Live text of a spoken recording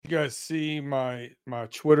guys see my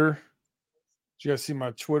Twitter? Did you guys see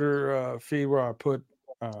my Twitter feed where I put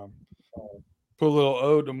a little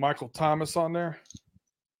ode to Michael Thomas on there?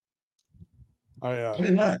 I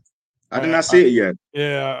did not. I did I, not I see it yet.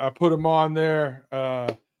 yeah, I put him on there.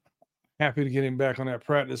 Happy to get him back on that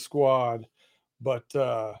practice squad, but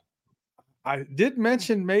I did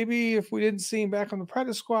mention maybe if we didn't see him back on the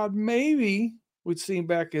practice squad, maybe we'd see him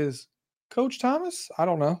back as Coach Thomas. I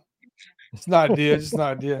don't know. It's not an idea, just an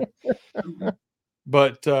idea.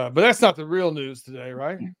 But that's not the real news today,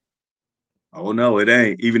 right? Oh no, it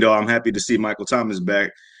ain't. Even though I'm happy to see Michael Thomas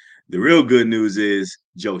back, the real good news is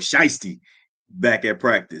Joe Shiesty back at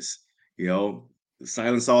practice. You know,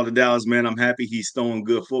 silence all the doubts, man. I'm happy he's throwing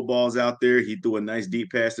good footballs out there. He threw a nice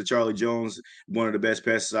deep pass to Charlie Jones, one of the best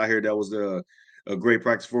passes I heard. That was a great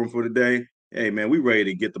practice for him for today. Hey, man, we ready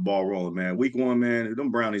to get the ball rolling, man. Week 1, man,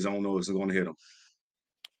 them Brownies, I don't know if it's going to hit them.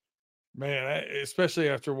 Man, especially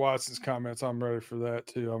after Watson's comments, I'm ready for that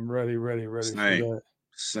too. I'm ready for that.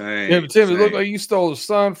 Yeah, but Tim, it looked like you stole the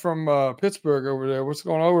sun from Pittsburgh over there. What's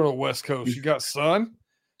going on over the West Coast? You got sun?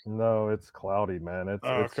 No, it's cloudy, man. It's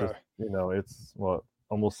okay. Just, it's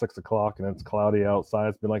almost 6 o'clock and it's cloudy outside.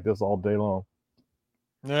 It's been like this all day long.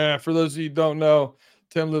 Yeah, for those of you who don't know,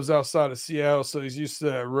 Tim lives outside of Seattle, so he's used to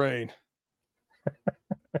that rain.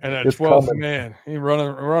 And that 12th man, he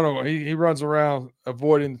runs around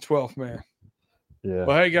avoiding the 12th man. Yeah.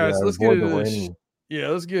 Well, hey guys, let's get into this. Yeah,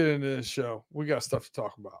 let's get into this show. We got stuff to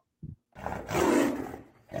talk about.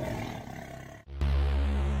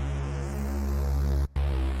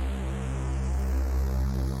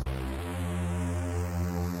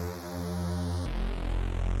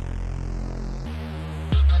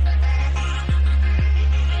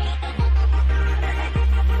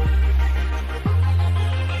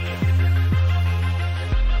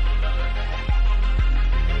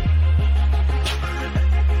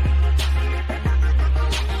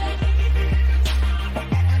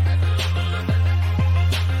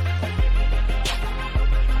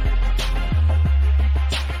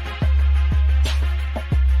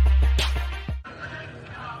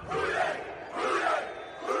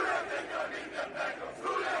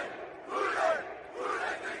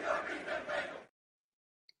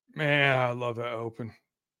 Man, I love that open.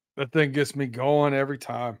 That thing gets me going every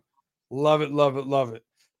time. Love it, love it, love it.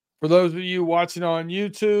 For those of you watching on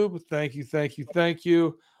YouTube, thank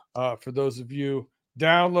you. For those of you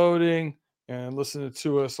downloading and listening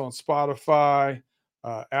to us on Spotify,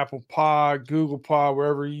 Apple Pod, Google Pod,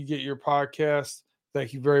 wherever you get your podcasts,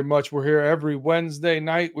 thank you very much. We're here every Wednesday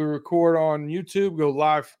night. We record on YouTube, go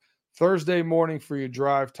live Thursday morning for your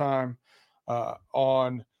drive time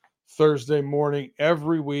on Thursday morning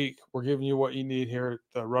every week. We're giving you what you need here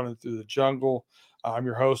at Running Through the Jungle. I'm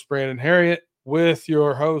your host, Brandon Harriet, with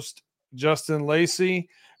your host, Justin Lacey,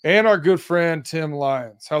 and our good friend, Tim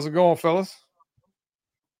Lyons. How's it going, fellas?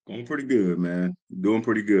 Going pretty good, man. Doing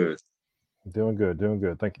pretty good. Doing good.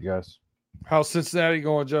 Thank you, guys. How's Cincinnati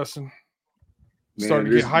going, Justin? Starting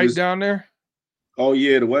to get hyped down there? Oh,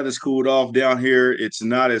 yeah, the weather's cooled off down here. It's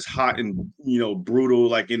not as hot and, brutal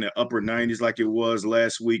like in the upper 90s like it was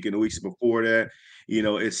last week and the weeks before that.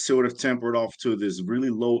 It's sort of tempered off to this really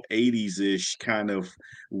low 80s-ish kind of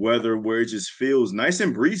weather where it just feels nice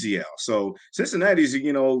and breezy out. So Cincinnati's,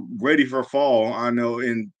 ready for fall, I know,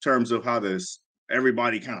 in terms of how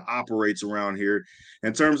everybody kind of operates around here.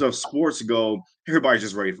 In terms of sports go, everybody's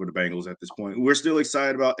just ready for the Bengals at this point. We're still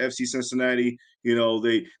excited about FC Cincinnati.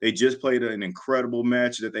 They just played an incredible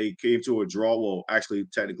match that they came to a draw. Well, actually,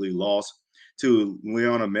 technically lost to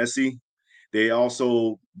Lionel Messi. They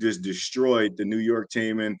also just destroyed the New York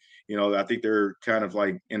team. And, I think they're kind of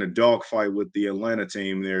like in a dogfight with the Atlanta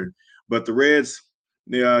team there. But the Reds,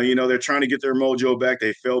 they're trying to get their mojo back.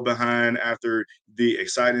 They fell behind after the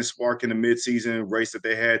exciting spark in the midseason race that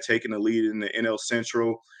they had, taking the lead in the NL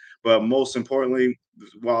Central. But most importantly,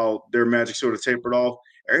 while their magic sort of tapered off,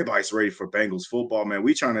 everybody's ready for Bengals football, man.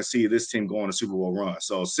 We're trying to see this team go on a Super Bowl run.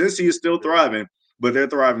 So Cincy is still thriving, but they're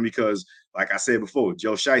thriving because, like I said before,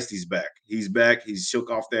 Joe Shiesty's back. He's back. He's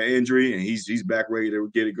shook off that injury, and he's back ready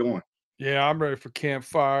to get it going. Yeah, I'm ready for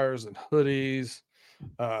campfires and hoodies.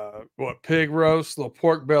 Pig roast, little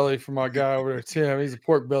pork belly for my guy over there, Tim. He's a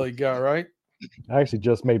pork belly guy, right? I actually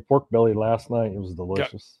just made pork belly last night. It was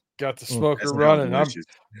delicious. Got the smoker running. That's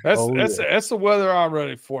the weather I'm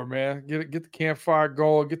ready for, man. Get the campfire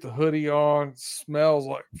going, get the hoodie on. It smells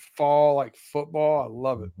like fall, like football. I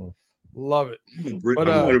love it. Love it. I'm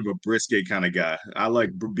more of a brisket kind of guy. I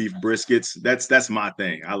like beef briskets. That's my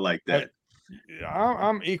thing. I like that.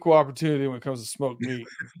 I'm equal opportunity when it comes to smoked meat.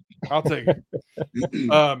 I'll take it.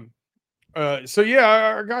 So yeah,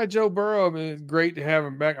 our guy Joe Burrow, I mean, great to have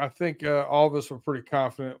him back. I think all of us were pretty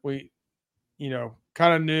confident. We,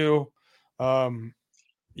 kind of knew, um,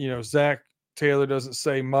 Zach Taylor doesn't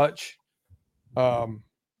say much,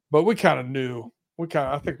 but we kind of knew.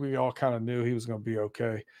 I think we all kind of knew he was going to be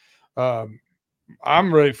okay. Um,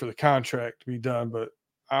 I'm ready for the contract to be done, but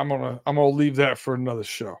I'm gonna leave that for another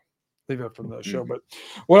show. Leave that for another show. Mhm. But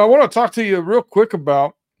what I want to talk to you real quick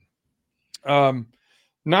about,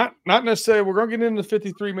 not necessarily we're gonna get into the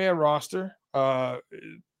 53 man roster.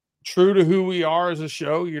 True to who we are as a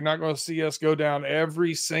show, you're not going to see us go down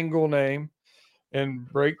every single name and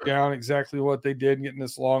break down exactly what they did, getting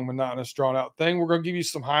this long, monotonous, drawn out thing. We're going to give you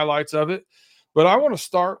some highlights of it, but I want to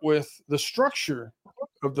start with the structure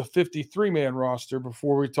of the 53 man roster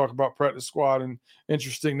before we talk about practice squad and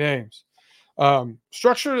interesting names.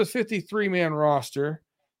 Structure of the 53 man roster,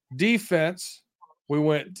 defense. We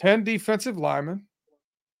went 10 defensive linemen,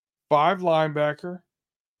 5 linebacker,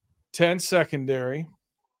 10 secondary,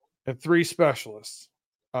 and 3 specialists.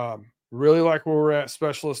 Really like where we're at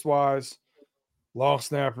specialist wise. Long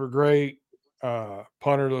snapper, great.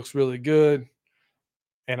 Punter looks really good.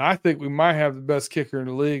 And I think we might have the best kicker in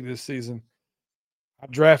the league this season. I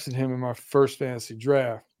drafted him in my first fantasy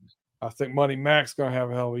draft. I think Money Mac's going to have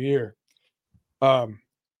a hell of a year. I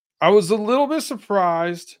was a little bit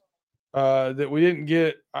surprised that we didn't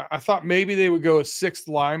get. I thought maybe they would go a 6th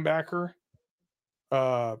linebacker,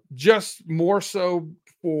 just more so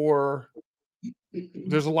for.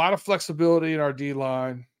 There's a lot of flexibility in our D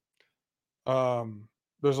line.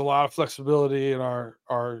 There's a lot of flexibility in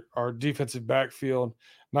our defensive backfield,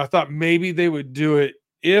 and I thought maybe they would do it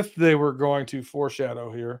if they were going to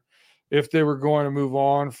foreshadow here, if they were going to move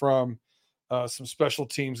on from some special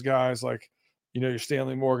teams guys like your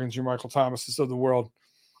Stanley Morgans, your Michael Thomases of the world.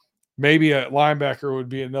 Maybe a linebacker would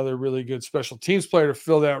be another really good special teams player to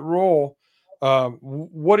fill that role.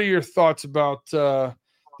 What are your thoughts about the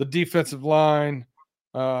defensive line?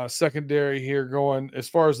 Secondary here going as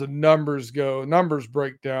far as the numbers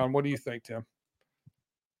breakdown. What do you think, Tim?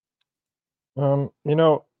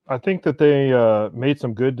 I think that they made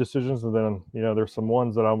some good decisions, and then there's some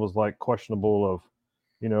ones that I was like questionable of,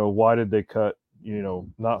 why did they cut,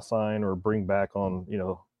 not sign or bring back on,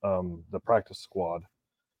 the practice squad,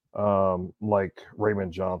 like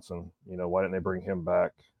Raymond Johnson. Why didn't they bring him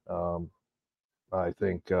back? I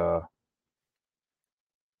think.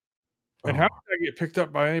 And how did that get picked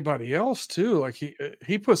up by anybody else too? Like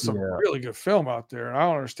he put some really good film out there, and I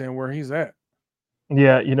don't understand where he's at.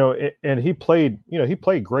 Yeah, and he played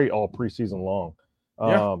great all preseason long.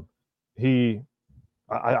 Yeah.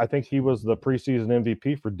 I think he was the preseason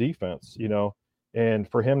MVP for defense, and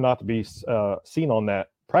for him not to be seen on that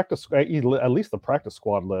practice, at least the practice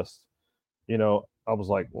squad list, I was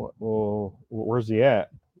like, well, where's he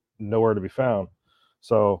at? Nowhere to be found.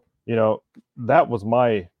 So, that was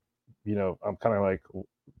my, I'm kind of like,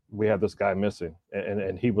 we had this guy missing,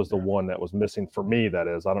 and he was the one that was missing for me. That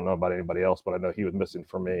is, I don't know about anybody else, but I know he was missing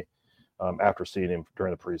for me after seeing him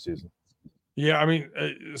during the preseason. Yeah, I mean,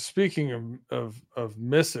 speaking of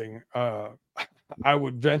missing, I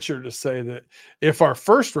would venture to say that if our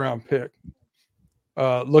first round pick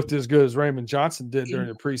looked as good as Raymond Johnson did during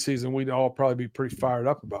the preseason, we'd all probably be pretty fired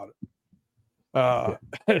up about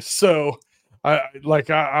it. So I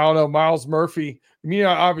don't know, Miles Murphy. I mean,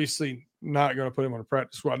 obviously not going to put him on a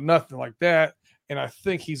practice squad, nothing like that. And I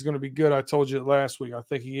think he's going to be good. I told you it last week. I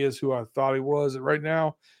think he is who I thought he was. Right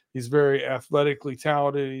now, he's very athletically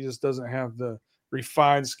talented. He just doesn't have the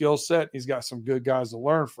refined skill set. He's got some good guys to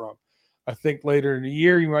learn from. I think later in the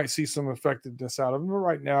year you might see some effectiveness out of him. But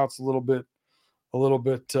right now, it's a little bit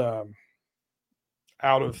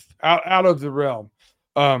out of the realm.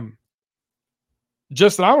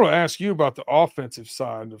 Justin, I want to ask you about the offensive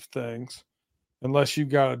side of things, unless you've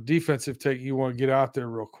got a defensive take you want to get out there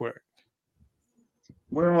real quick.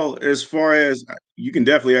 Well, as far as you can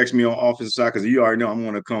definitely ask me on offensive side because you already know I'm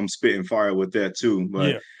going to come spit and fire with that too.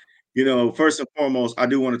 But first and foremost, I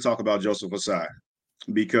do want to talk about Joseph Ossai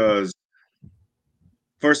because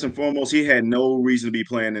first and foremost, he had no reason to be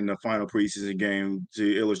playing in the final preseason game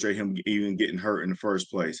to illustrate him even getting hurt in the first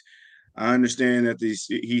place. I understand that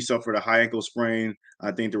he suffered a high ankle sprain.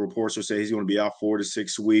 I think the reports will say he's going to be out 4 to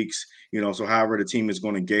 6 weeks. So however the team is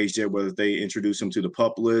going to gauge that, whether they introduce him to the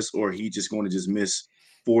PUP list or he just going to just miss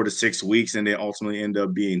 4 to 6 weeks and then ultimately end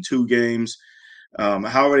up being 2 games.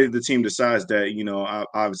 However the team decides that,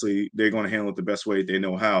 obviously they're going to handle it the best way they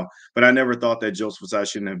know how. But I never thought that Joseph Ossai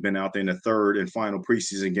shouldn't have been out there in the third and final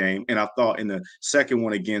preseason game. And I thought in the second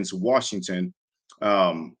one against Washington,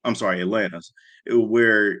 I'm sorry, Atlanta's,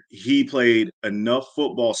 where he played enough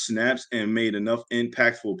football snaps and made enough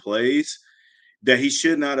impactful plays that he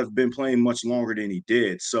should not have been playing much longer than he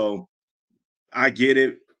did. So I get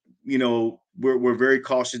it. We're very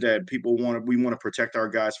cautious that we want to protect our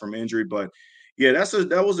guys from injury, but yeah,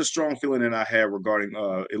 that was a strong feeling that I had regarding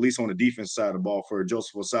at least on the defense side of the ball for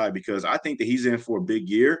Joseph Osai, because I think that he's in for a big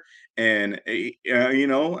year, and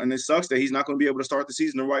and it sucks that he's not going to be able to start the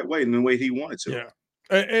season the right way and the way he wanted to.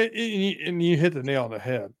 Yeah, and you hit the nail on the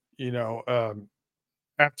head.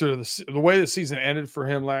 After the way the season ended for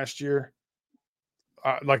him last year,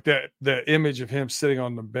 like the image of him sitting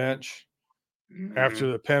on the bench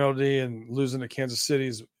after the penalty and losing to Kansas City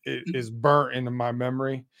is burnt into my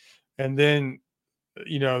memory. And then,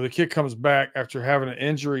 the kid comes back after having an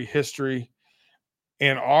injury history,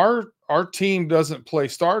 and our team doesn't play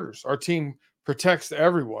starters. Our team protects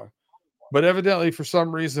everyone. But evidently, for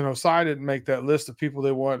some reason, Osai didn't make that list of people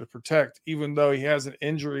they wanted to protect, even though he has an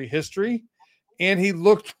injury history, and he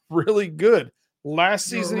looked really good. Last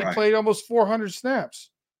season, He played almost 400 snaps.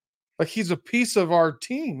 Like, he's a piece of our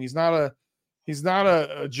team. He's not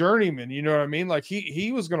a journeyman. You know what I mean? Like,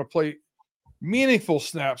 he was going to play meaningful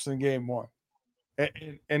snaps in game one,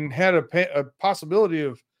 and had a possibility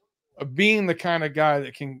of being the kind of guy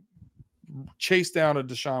that can chase down a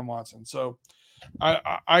Deshaun Watson. So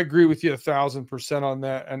I agree with you 1,000% on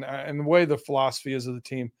that. And the way the philosophy is of the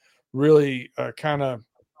team really kind of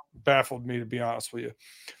baffled me, to be honest with you.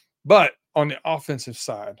 But on the offensive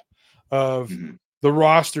side of the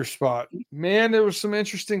roster spot, man, there were some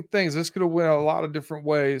interesting things. This could have went a lot of different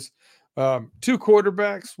ways. 2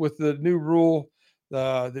 quarterbacks with the new rule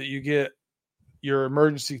that you get your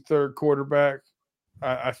emergency third quarterback.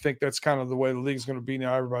 I think that's kind of the way the league's going to be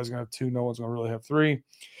now. Everybody's going to have 2. No one's going to really have 3.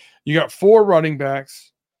 You got 4 running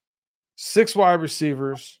backs, 6 wide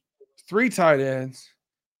receivers, 3 tight ends,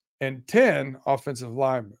 and 10 offensive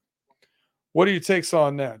linemen. What are your takes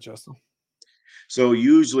on that, Justin? So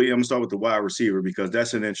usually I'm going to start with the wide receiver because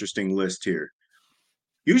that's an interesting list here.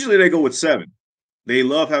 Usually they go with 7. They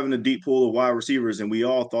love having a deep pool of wide receivers, and we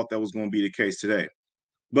all thought that was going to be the case today.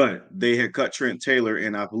 But they had cut Trent Taylor,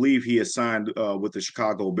 and I believe he has signed with the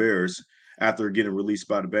Chicago Bears after getting released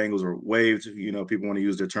by the Bengals or waived. People want to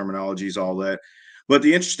use their terminologies, all that. But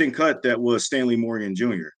the interesting cut that was Stanley Morgan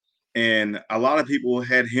Jr. And a lot of people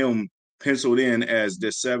had him penciled in as the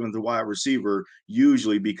 7th wide receiver,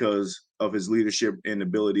 usually because of his leadership and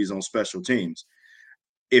abilities on special teams.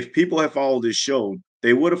 If people have followed this show,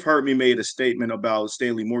 they would have heard me made a statement about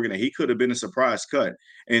Stanley Morgan that he could have been a surprise cut.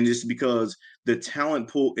 And just because the talent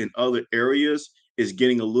pool in other areas is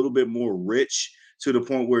getting a little bit more rich to the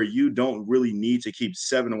point where you don't really need to keep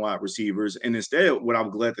 7 wide receivers. And instead, what I'm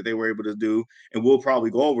glad that they were able to do, and we'll probably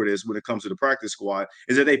go over this when it comes to the practice squad,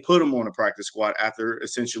 is that they put him on a practice squad after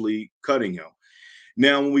essentially cutting him.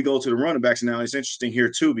 Now, when we go to the running backs now, it's interesting here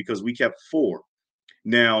too, because we kept 4.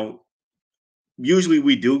 Now, usually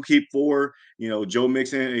we do keep 4. Joe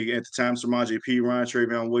Mixon at the time, Samaje Perine,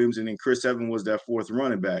 Trayvon Williams, and then Chris Evans was that 4th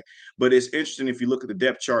running back. But it's interesting if you look at the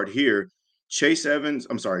depth chart here. Chase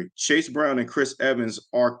Brown and Chris Evans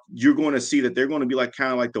you're going to see that they're going to be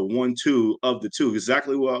kind of like the 1-2 of the 2.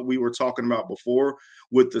 Exactly what we were talking about before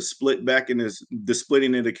with the split back and the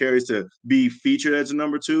splitting of the carries to be featured as a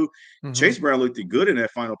number 2. Mm-hmm. Chase Brown looked good in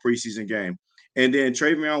that final preseason game. And then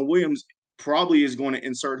Trayvon Williams probably is going to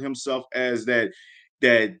insert himself as that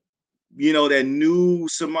new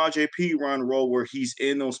Samaje Perine role where he's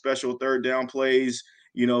in those special third down plays,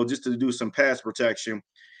 just to do some pass protection.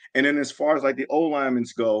 And then as far as the O-linemen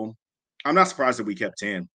go, I'm not surprised that we kept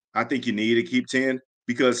 10. I think you need to keep 10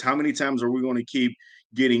 because how many times are we going to keep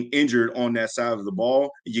getting injured on that side of the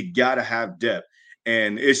ball? You got to have depth.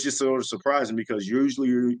 And it's just sort of surprising because usually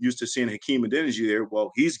you're used to seeing Hakeem Adeniji there.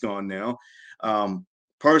 Well, he's gone now.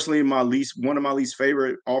 Personally, one of my least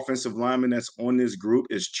favorite offensive linemen that's on this group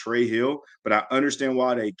is Trey Hill, but I understand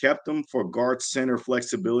why they kept him for guard center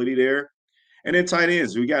flexibility there. And then tight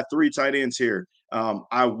ends, we got 3 tight ends here.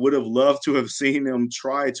 I would have loved to have seen them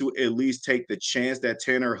try to at least take the chance that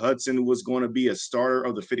Tanner Hudson was going to be a starter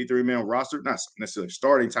of the 53-man roster, not necessarily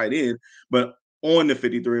starting tight end, but on the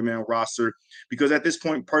 53-man roster, because at this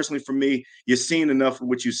point, personally for me, you've seen enough of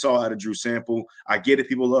what you saw out of Drew Sample. I get it.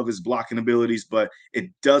 People love his blocking abilities, but it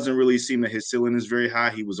doesn't really seem that his ceiling is very high.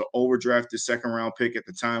 He was an overdrafted 2nd-round pick at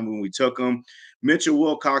the time when we took him. Mitchell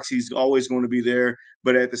Wilcox, he's always going to be there,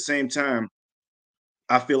 but at the same time,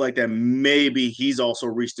 I feel like that maybe he's also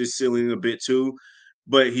reached his ceiling a bit too,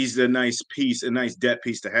 but he's a nice piece, a nice depth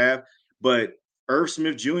piece to have. But Irv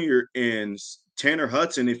Smith Jr. and Tanner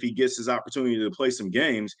Hudson, if he gets his opportunity to play some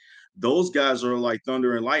games, those guys are like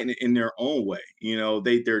thunder and lightning in their own way.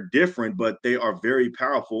 They're different, but they are very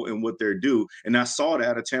powerful in what they do. And I saw that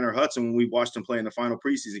out of Tanner Hudson when we watched him play in the final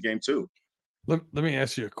preseason game too. Let me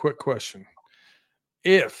ask you a quick question.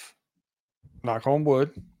 If, knock on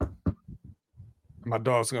wood, my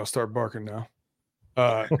dog's going to start barking now.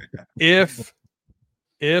 If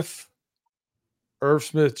Irv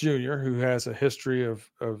Smith Jr., who has a history of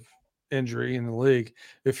injury in the league,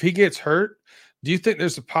 if he gets hurt, do you think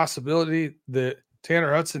there's a possibility that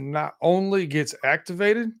Tanner Hudson not only gets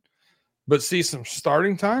activated, but sees some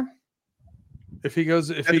starting time? If he goes,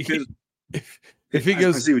 if he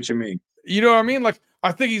goes, I see what you mean. You know what I mean? Like,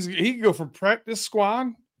 I think he can go from practice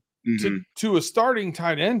squad to a starting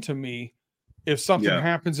tight end to me. If something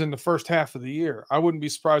happens in the first half of the year, I wouldn't be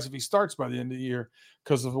surprised if he starts by the end of the year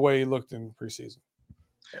because of the way he looked in preseason.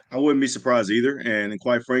 I wouldn't be surprised either. And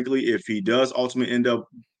quite frankly, if he does ultimately end up,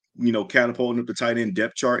 catapulting up the tight end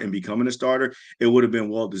depth chart and becoming a starter, it would have been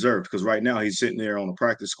well deserved because right now he's sitting there on the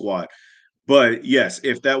practice squad. But yes,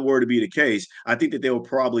 if that were to be the case, I think that they will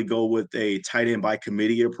probably go with a tight end by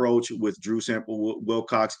committee approach with Drew Sample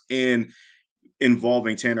Wilcox and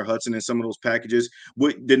involving Tanner Hudson in some of those packages.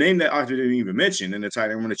 The name that I didn't even mention in the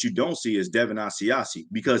tight end room that you don't see is Devin Asiasi,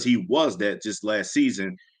 because he was that just last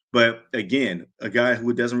season. But again, a guy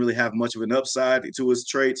who doesn't really have much of an upside to his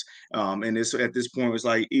traits. And it's at this point, it's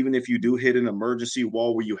like, even if you do hit an emergency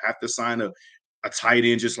wall where you have to sign a tight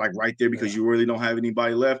end just like right there because you really don't have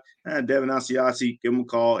anybody left, Devin Asiasi, give him a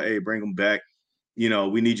call. Hey, bring him back.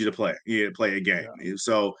 We need you to play. Play a game. Yeah.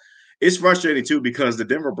 So it's frustrating too because the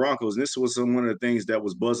Denver Broncos, and this was one of the things that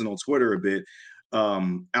was buzzing on Twitter a bit.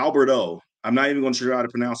 Albert O, I'm not even going to try to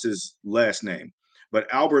pronounce his last name,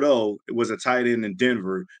 but Albert O was a tight end in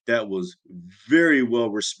Denver that was very well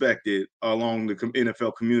respected along the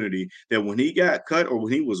NFL community, that when he got cut or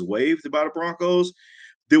when he was waived by the Broncos,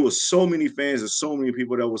 there was so many fans and so many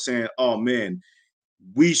people that were saying, oh man,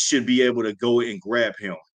 we should be able to go and grab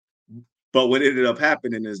him. But what ended up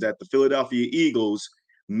happening is that the Philadelphia Eagles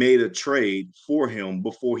made a trade for him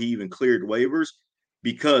before he even cleared waivers,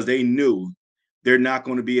 because they knew they're not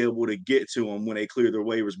going to be able to get to him when they clear their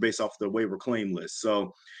waivers based off the waiver claim list.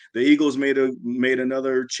 So the Eagles made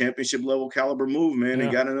another championship level caliber move, man,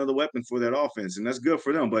 and got another weapon for that offense, and that's good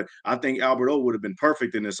for them. But I think Albert O would have been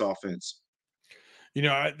perfect in this offense.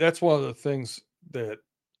 That's one of the things that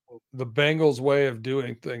the Bengals' way of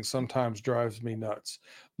doing things sometimes drives me nuts.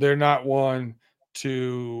 They're not one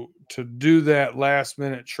to do that last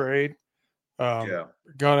minute trade.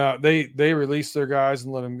 Gone out. They release their guys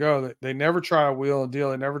and let them go. They never try to wheel and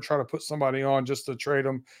deal. They never try to put somebody on just to trade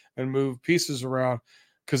them and move pieces around.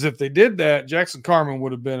 Because if they did that, Jackson Carman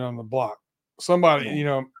would have been on the block. Somebody,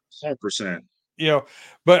 100%.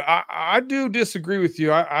 But I do disagree with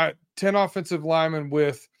you. I 10 offensive linemen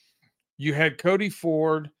with, you had Cody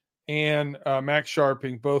Ford and Max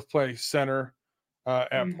Sharping both play center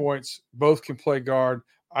at points. Both can play guard.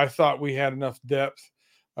 I thought we had enough depth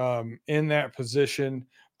in that position.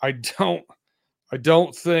 I don't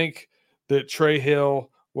think that Trey Hill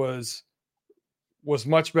was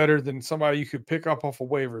much better than somebody you could pick up off of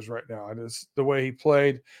waivers right now. It is the way he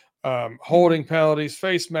played, holding penalties,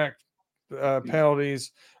 face mask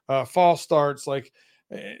penalties, false starts. Like,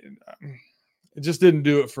 it just didn't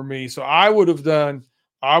do it for me. So I would have done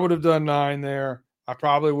 9 there. I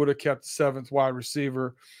probably would have kept the 7th wide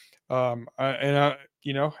receiver.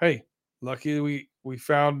 Hey, lucky we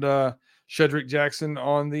found Shedrick Jackson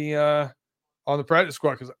on the practice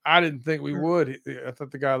squad, because I didn't think we would. I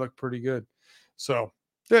thought the guy looked pretty good. So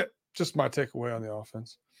just my takeaway on the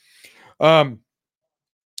offense.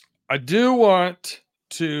 I do want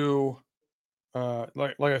to,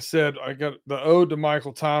 like I said, I got the ode to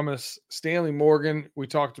Michael Thomas, Stanley Morgan. We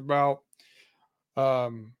talked about,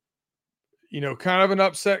 kind of an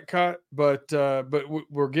upset cut, but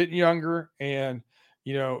we're getting younger, and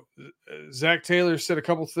Zach Taylor said a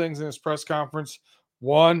couple things in his press conference.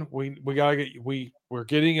 One, we're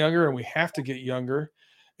getting younger, and we have to get younger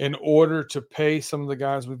in order to pay some of the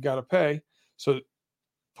guys we've got to pay. So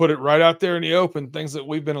put it right out there in the open, things that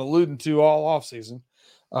we've been alluding to all offseason.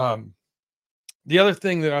 The other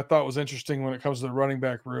thing that I thought was interesting when it comes to the running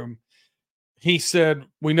back room, he said,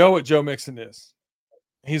 we know what Joe Mixon is.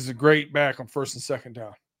 He's a great back on 1st and 2nd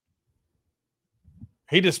down.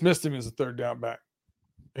 He dismissed him as a 3rd down back,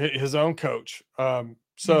 his own coach.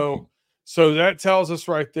 So that tells us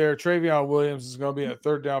right there, Travion Williams is going to be a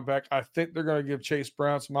 3rd down back. I think they're going to give Chase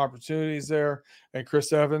Brown some opportunities there, and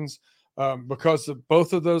Chris Evans, because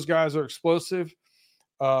both of those guys are explosive.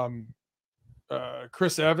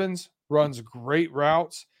 Chris Evans runs great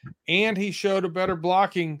routes, and he showed a better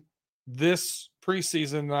blocking this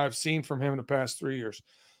preseason than I've seen from him in the past 3 years.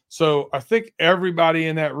 So I think everybody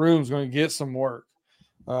in that room is going to get some work.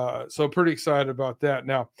 So pretty excited about that.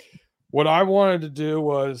 Now, what I wanted to do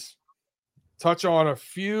was touch on a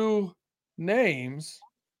few names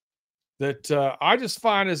that I just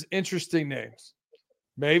find as interesting names.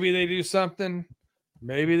 Maybe they do something,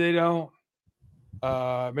 maybe they don't.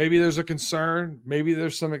 Maybe there's a concern, maybe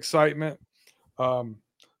there's some excitement.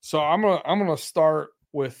 So I'm gonna start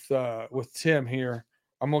with Tim here.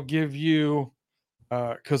 I'm gonna give you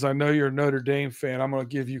because I know you're a Notre Dame fan. I'm gonna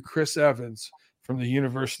give you Chris Evans from the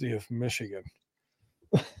University of Michigan.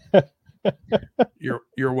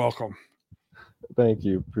 You're welcome. Thank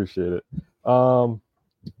you. Appreciate it.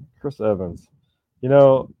 Chris Evans,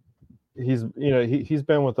 he's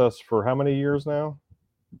been with us for how many years now?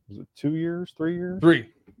 Is it 2 years, 3 years? 3.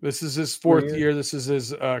 This is his 4th year. This is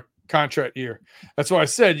his contract year. That's why I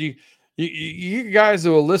said you guys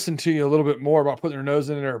will listen to you a little bit more about putting their nose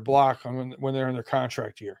in their block when they're in their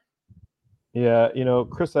contract year. Yeah,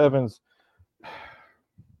 Chris Evans,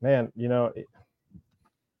 man,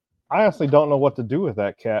 I honestly don't know what to do with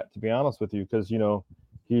that cat, to be honest with you, because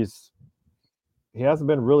he hasn't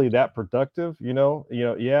been really that productive,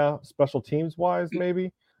 yeah, special teams wise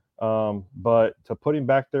maybe, but to put him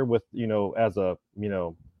back there with as a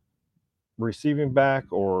receiving back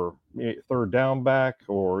or third down back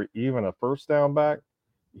or even a first down back,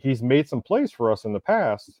 he's made some plays for us in the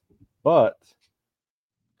past, but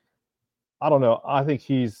I don't know. I think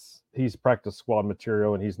he's practice squad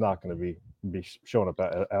material, and he's not going to be showing up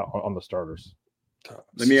on the starters.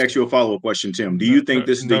 Let me ask you a follow-up question, Tim. Do you think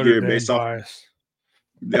this is the year based off?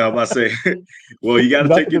 Yeah, I'm about to say, well, you got to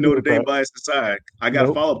take your Notre Dame bias aside. I got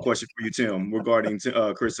a follow-up question for you, Tim, regarding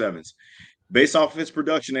Chris Evans. Based off of his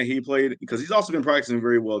production that he played, because he's also been practicing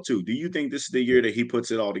very well too. Do you think this is the year that he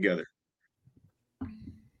puts it all together?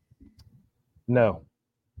 No,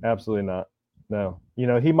 absolutely not. No,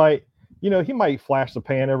 he might flash the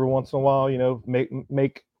pan every once in a while.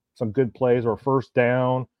 Make some good plays or first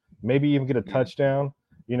down, maybe even get a touchdown.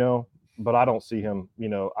 But I don't see him.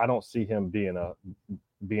 I don't see him being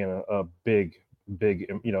a big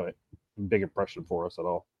impression for us at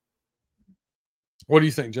all. What do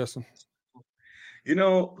you think, Justin?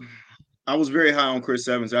 I was very high on Chris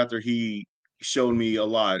Evans after he showed me a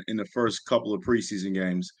lot in the first couple of preseason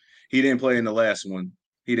games. He didn't play in the last one.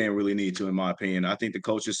 He didn't really need to, in my opinion. I think the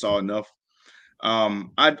coaches saw enough. I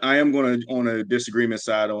am going to on a disagreement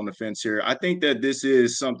side on the fence here. I think that this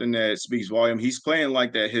is something that speaks volume. He's playing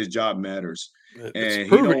like that. His job matters, and he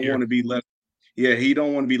don't want to be left. Yeah, he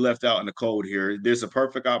don't want to be left out in the cold here. There's a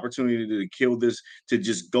perfect opportunity to kill this, to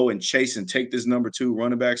just go and chase and take this number 2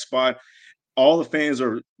 running back spot. All the fans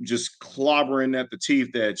are just clobbering at the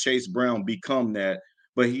teeth that Chase Brown become that.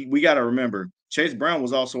 But we got to remember, Chase Brown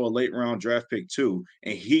was also a late round draft pick too,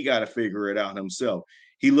 and he got to figure it out himself.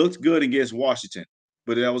 He looked good against Washington,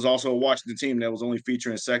 but that was also a Washington team that was only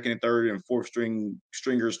featuring second and third and fourth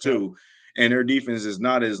stringers too. And their defense is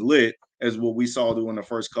not as lit as what we saw during the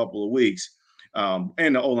first couple of weeks.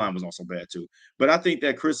 And the O-line was also bad too. But I think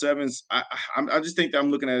that Chris Evans, I just think that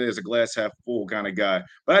I'm looking at it as a glass half full kind of guy.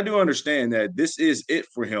 But I do understand that this is it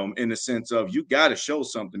for him in the sense of you got to show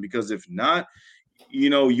something, because if not,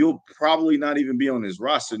 you'll probably not even be on his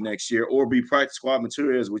roster next year or be practice squad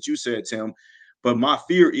material, as what you said, Tim. But my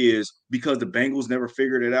fear is, because the Bengals never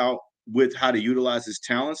figured it out with how to utilize his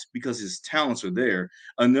talents, because his talents are there,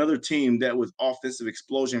 another team that with offensive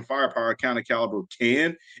explosion firepower kind of caliber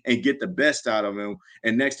can and get the best out of him.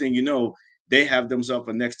 And next thing you know, they have themselves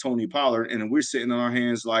a next Tony Pollard, and we're sitting on our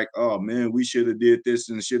hands like, oh man, we should have did this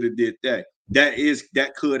and should have did that.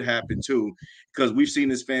 That could happen too, because we've seen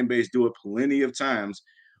this fan base do it plenty of times.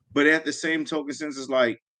 But at the same token sense, it's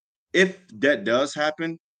like, if that does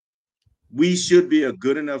happen, we should be a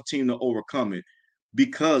good enough team to overcome it,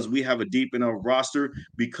 because we have a deep enough roster,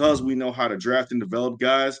 because we know how to draft and develop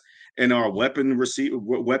guys, and our running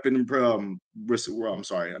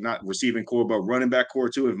back core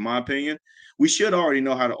too, in my opinion. We should already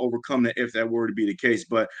know how to overcome that if that were to be the case.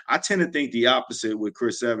 But I tend to think the opposite with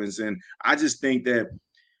Chris Evans, and I just think that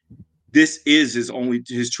this is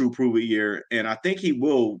his true prove-it year, and I think he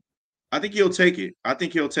will. I think he'll take it.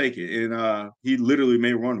 And he literally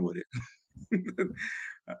may run with it.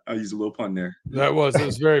 I used a little pun there. It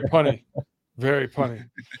was very punny. Very punny.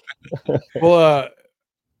 Well,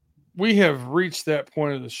 we have reached that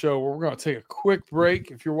point of the show where we're going to take a quick break.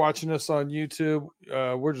 If you're watching us on YouTube,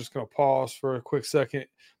 we're just going to pause for a quick second.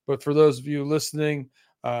 But for those of you listening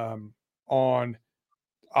on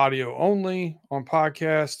audio only on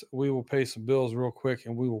podcast. We will pay some bills real quick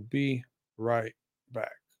and we will be right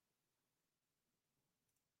back.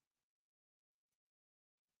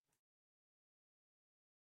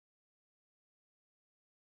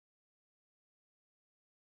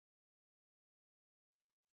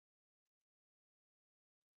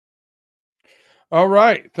 All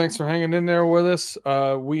right. Thanks for hanging in there with us.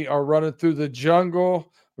 We are running through the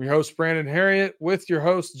jungle. We host Brandon Harriet with your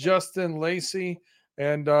host, Justin Lacey,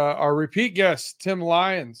 and our repeat guest, Tim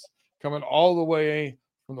Lyons, coming all the way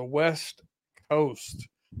from the West Coast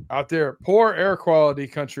out there. Poor air quality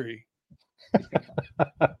country.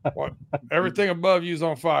 Everything above you is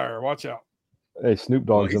on fire. Watch out. Hey, Snoop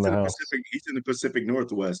Dogg's in the house. He's in the Pacific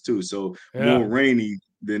Northwest too, so more rainy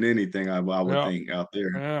than anything. I would think out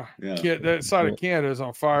there. Yeah. That side of Canada is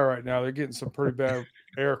on fire right now. They're getting some pretty bad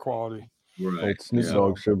air quality. Right. Old Snoop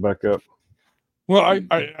Dogg showed back up. Well,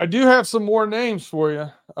 I do have some more names for you.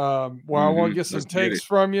 I want to get some takes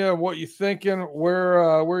from you. What you thinking?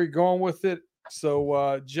 Where you going with it?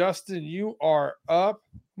 So, Justin, you are up.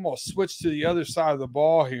 I'm gonna switch to the other side of the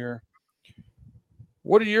ball here.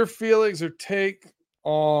 What are your feelings or take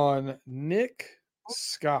on Nick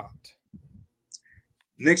Scott?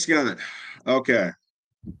 Nick Scott. Okay.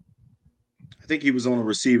 I think he was on the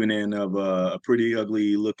receiving end of a pretty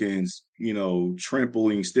ugly looking,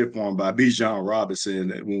 trampling stiff arm by Bijan Robinson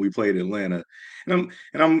when we played Atlanta. And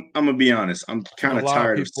I'm gonna be honest, I'm kind of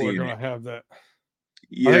tired of seeing it. A lot of people are gonna have that.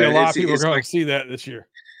 Yeah, I think a lot of people are going to see that this year.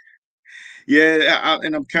 Yeah,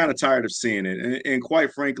 and I'm kind of tired of seeing it. And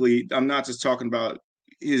quite frankly, I'm not just talking about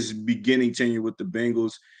his beginning tenure with the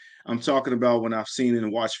Bengals. I'm talking about when I've seen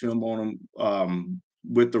and watched film on him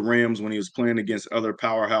with the Rams when he was playing against other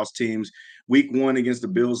powerhouse teams. Week 1 against the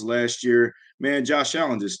Bills last year, man, Josh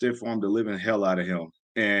Allen just stiff-armed the living hell out of him.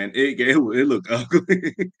 And it looked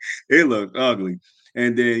ugly. It looked ugly.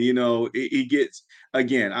 And then, he gets,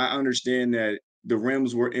 again, I understand that the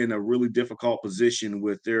Rams were in a really difficult position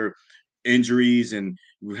with their injuries and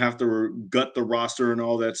we have to gut the roster and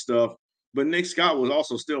all that stuff. But Nick Scott was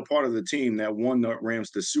also still part of the team that won the Rams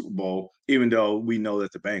the Super Bowl, even though we know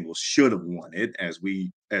that the Bengals should have won it, as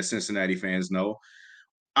Cincinnati fans know.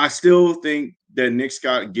 I still think that Nick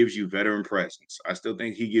Scott gives you veteran presence. I still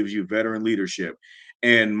think he gives you veteran leadership.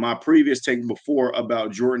 And my previous take before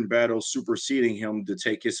about Jordan Battle superseding him to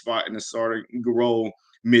take his spot in the starting role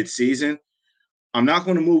mid-season, I'm not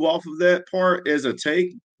going to move off of that part as a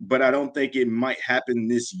take, but I don't think it might happen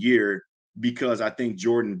this year because I think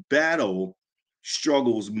Jordan Battle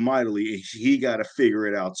struggles mightily and he got to figure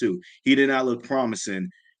it out too. He did not look promising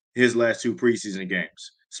his last 2 preseason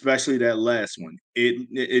games, especially that last one. It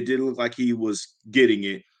didn't look like he was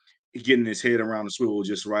getting his head around the swivel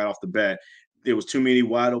just right off the bat. There was too many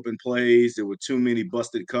wide open plays. There were too many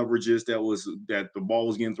busted coverages that the ball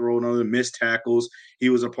was getting thrown under, missed tackles. He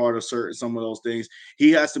was a part of some of those things.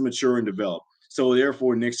 He has to mature and develop. So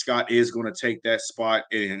therefore, Nick Scott is going to take that spot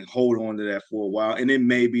and hold on to that for a while, and it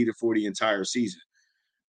may be for the entire season.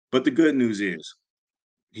 But the good news is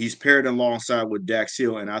he's paired alongside with Dax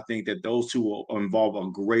Hill, and I think that those two will involve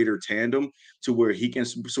a greater tandem to where he can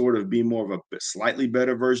sort of be more of a slightly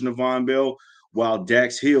better version of Von Bell, while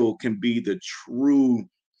Dax Hill can be the true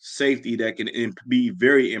safety that can be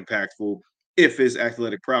very impactful if his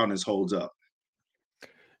athletic prowess holds up.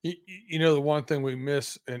 The one thing we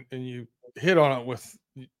miss, and you hit on it with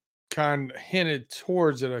kind of hinted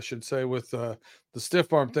towards it, I should say, with the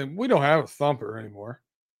stiff arm thing. We don't have a thumper anymore.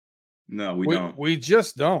 No, we don't. We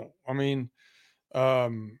just don't. I mean,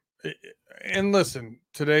 and listen,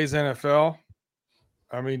 today's NFL,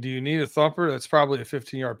 I mean, do you need a thumper? That's probably a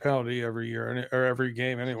 15-yard penalty every year or every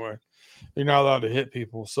game anyway. You're not allowed to hit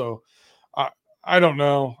people. So I don't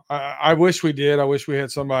know. I wish we did. I wish we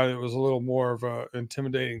had somebody that was a little more of a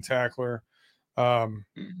intimidating tackler.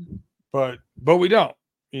 But we don't.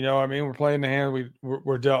 I mean, we're playing the hand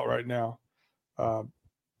we're dealt right now.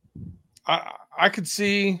 I could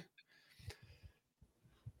see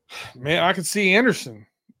Anderson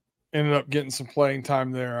ended up getting some playing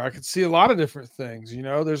time there. I could see a lot of different things.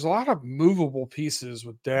 There's a lot of movable pieces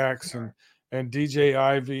with Dax and DJ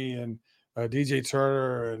Ivy and DJ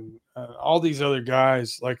Turner and all these other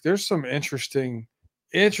guys. Like, there's some interesting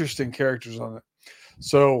characters on it.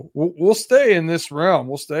 So we'll stay in this realm.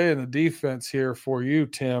 We'll stay in the defense here for you,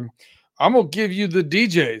 Tim. I'm going to give you the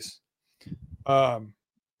DJs. Got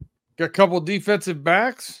a couple of defensive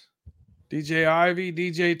backs. DJ Ivy,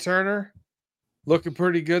 DJ Turner, looking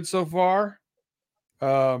pretty good so far.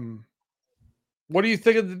 What do you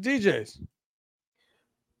think of the DJs?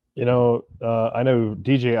 I know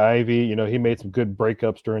DJ Ivy, he made some good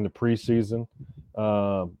breakups during the preseason.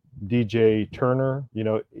 DJ Turner,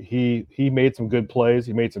 he made some good plays.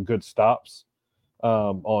 He made some good stops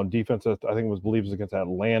on defense. I think it was against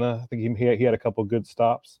Atlanta. I think he had a couple of good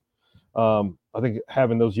stops. I think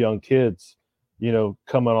having those young kids,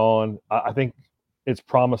 coming on, I think it's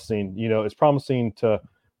promising. It's promising to,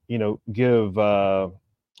 give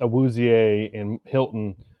Awuzie and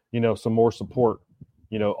Hilton, some more support,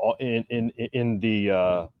 in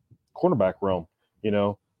the cornerback realm,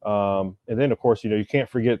 and then of course, you can't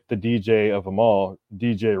forget the DJ of them all,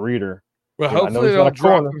 DJ Reader. Well, I know hopefully he's not a they'll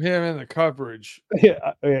drop corner. him in the coverage.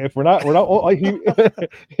 Yeah, if we're not,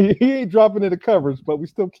 he ain't dropping into coverage, but we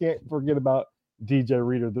still can't forget about DJ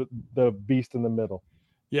Reader, the beast in the middle.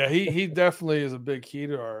 Yeah, he definitely is a big key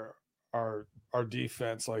to our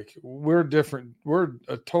defense. Like we're different. We're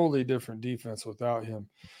a totally different defense without him.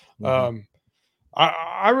 Mhm.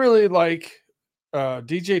 I really like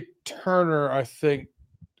DJ Turner. I think,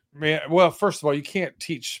 man. Well, first of all, you can't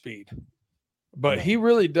teach speed, but No. he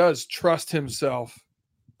really does trust himself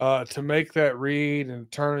to make that read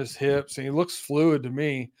and turn his hips, and he looks fluid to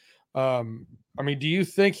me. I mean, do you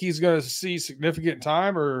think he's going to see significant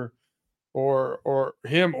time, or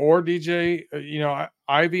him or DJ?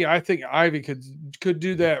 Ivy. I think Ivy could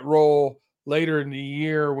do that role later in the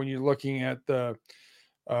year when you're looking at the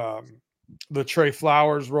Trey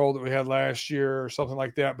Flowers role that we had last year or something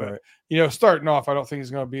like that. But Right. Starting off, I don't think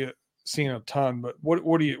he's going to be seen a ton. But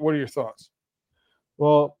what are your thoughts?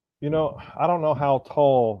 Well, I don't know how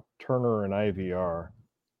tall Turner and Ivy are.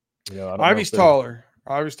 I don't know Ivy's if they're taller.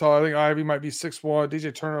 Ivy's taller. I think Ivy might be 6'1".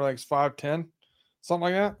 DJ Turner like 5'10", something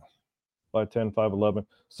like that. 5'10", 5'11".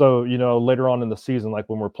 So, later on in the season, like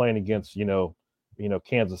when we're playing against,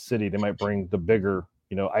 Kansas City, they might bring the bigger,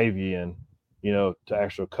 Ivy in, to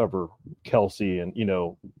actually cover Kelsey and,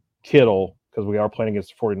 Kittle, because we are playing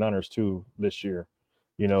against the 49ers too this year.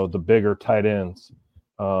 The bigger tight ends.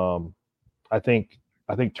 I think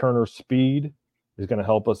Turner's speed is going to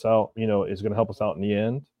help us out, is going to help us out in the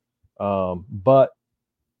end. But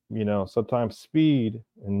sometimes speed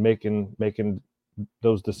and making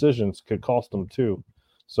those decisions could cost them too.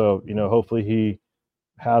 So, hopefully he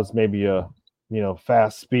has maybe a,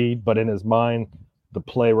 fast speed, but in his mind, the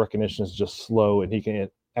play recognition is just slow and he can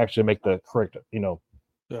actually make the correct,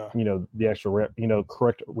 Yeah. the actual,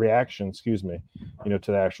 correct reaction, excuse me,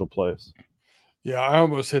 to the actual plays. Yeah, I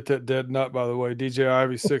almost hit that dead nut, by the way. DJ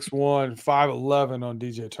Ivy 6'1", 5'11" on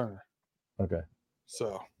DJ Turner. Okay.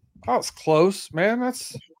 So I was close, man.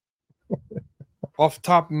 That's off the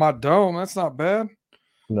top of my dome. That's not bad.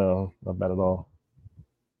 No, not bad at all.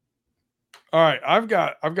 All right, I've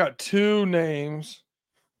got two names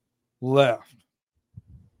left.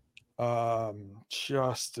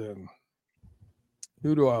 Justin,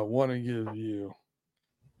 who do I want to give you?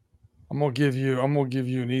 I'm gonna give you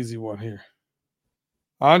an easy one here.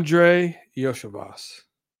 Andre Yoshivas.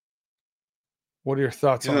 What are your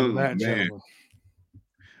thoughts on Oh that, man, gentleman?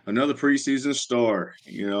 another preseason star.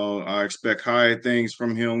 I expect high things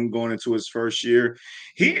from him going into his first year.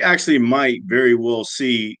 He actually might very well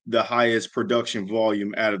see the highest production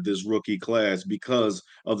volume out of this rookie class because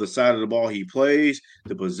of the side of the ball he plays,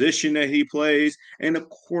 the position that he plays, and the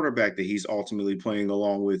quarterback that he's ultimately playing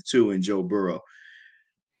along with too in Joe Burrow.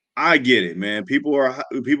 I get it, man. People are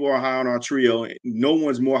high on our trio. No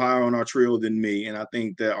one's more high on our trio than me, and I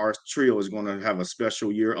think that our trio is going to have a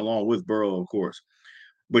special year along with Burrow, of course.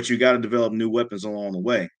 But you got to develop new weapons along the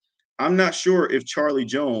way. I'm not sure if Charlie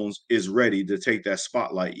Jones is ready to take that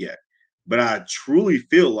spotlight yet, but I truly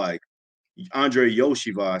feel like Andre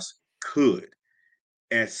Yoshivas could.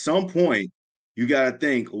 At some point, you got to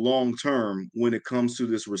think long term when it comes to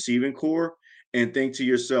this receiving core and think to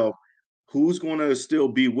yourself, who's going to still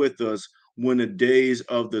be with us when the days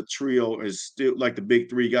of the trio is still like the big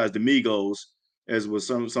three guys, the Migos, as what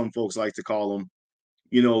some folks like to call them,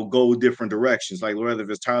 go different directions. Like whether if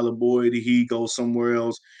it's Tyler Boyd, he goes somewhere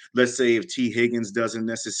else. Let's say if T. Higgins doesn't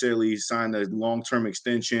necessarily sign a long-term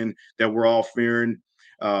extension that we're all fearing.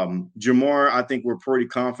 Jamar, I think we're pretty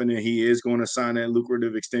confident he is going to sign that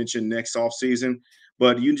lucrative extension next offseason.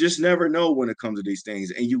 But you just never know when it comes to these things.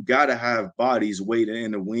 And you got to have bodies waiting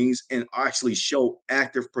in the wings and actually show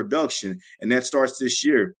active production. And that starts this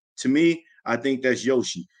year. To me, I think that's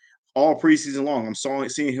Yoshi all preseason long. I'm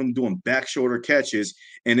seeing him doing back shoulder catches,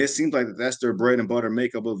 and it seems like that's their bread and butter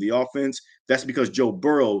makeup of the offense. That's because Joe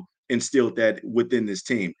Burrow instilled that within this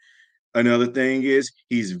team. Another thing is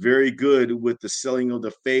he's very good with the selling of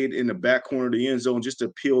the fade in the back corner of the end zone just to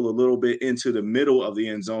peel a little bit into the middle of the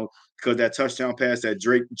end zone because that touchdown pass that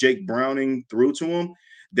Jake Browning threw to him,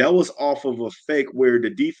 that was off of a fake where the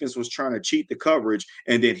defense was trying to cheat the coverage,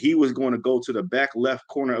 and then he was going to go to the back left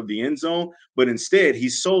corner of the end zone. But instead, he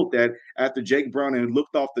sold that after Jake Browning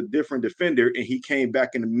looked off the different defender, and he came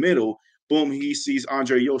back in the middle. Boom, he sees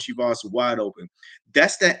Andre Yoshivas wide open.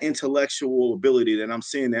 That's that intellectual ability that I'm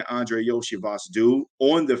seeing that Andre Yoshivas do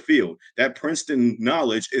on the field. That Princeton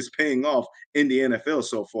knowledge is paying off in the NFL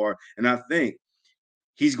so far. And I think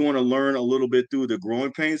he's going to learn a little bit through the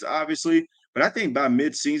growing pains, obviously. But I think by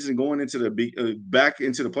mid-season, going into the back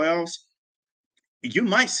into the playoffs, you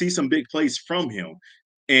might see some big plays from him.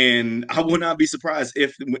 And I would not be surprised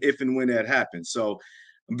if and when that happens. So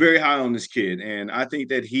I'm very high on this kid. And I think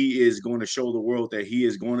that he is going to show the world that he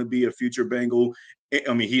is going to be a future Bengal.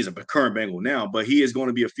 I mean, he's a current Bengal now, but he is going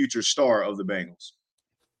to be a future star of the Bengals.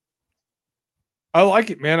 I like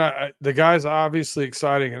it, man. The guy's obviously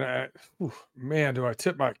exciting. And man, do I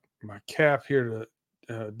tip my cap here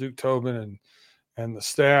to Duke Tobin and the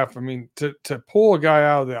staff. I mean, to pull a guy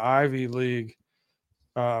out of the Ivy League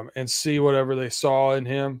and see whatever they saw in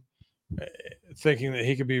him, thinking that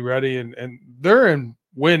he could be ready, and they're in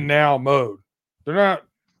win now mode. They're not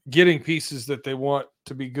getting pieces that they want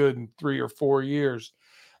to be good in 3 or 4 years.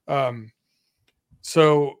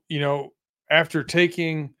 So, after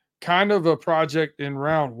taking kind of a project in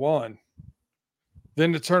round 1,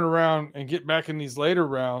 then to turn around and get back in these later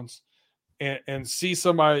rounds and see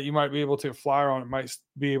somebody that you might be able to flyer on, it might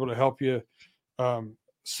be able to help you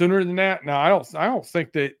sooner than that. Now, I don't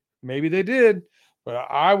think that maybe they did, but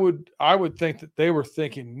I would think that they were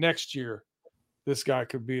thinking next year this guy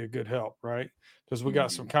could be a good help, right? Because we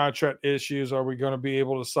got some contract issues. Are we going to be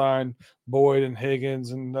able to sign Boyd and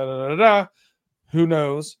Higgins and da-da-da-da? Who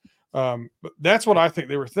knows? But that's what I think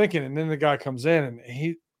they were thinking. And then the guy comes in and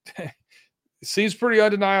he seems pretty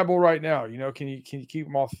undeniable right now. Can you keep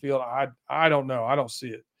him off the field? I don't know. I don't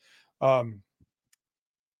see it.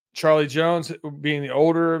 Charlie Jones being the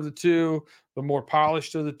older of the two, the more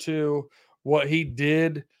polished of the two, what he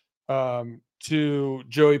did to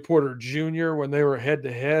Joey Porter Jr. when they were head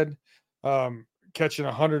to head, catching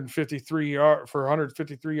 153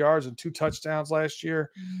 yards and 2 touchdowns last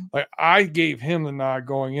year. Like, I gave him the nod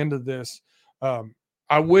going into this.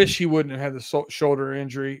 I wish he wouldn't have had the shoulder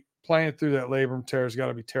injury. Playing through that labrum tear has got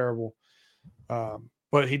to be terrible.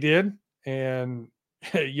 But he did, and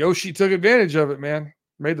Yoshi took advantage of it, man.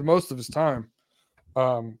 Made the most of his time.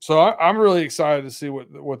 So I'm really excited to see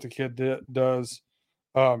what the kid does.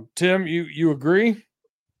 Tim, you agree?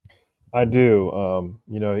 I do.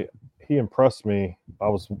 He impressed me. I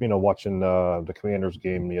was, watching the Commanders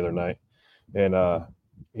game the other night, and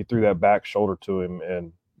he threw that back shoulder to him,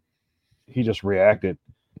 and he just reacted.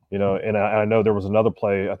 And I know there was another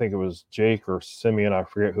play. I think it was Jake or Simeon. I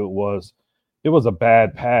forget who it was. It was a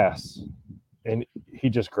bad pass, and he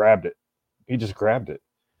just grabbed it.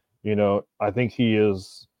 I think he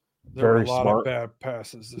is very smart. There were a lot of bad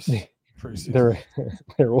passes this preseason.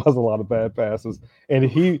 There was a lot of bad passes, and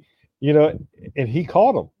he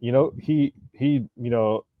caught them. He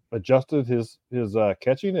adjusted his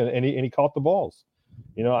catching, and he caught the balls.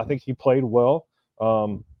 I think he played well.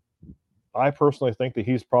 I personally think that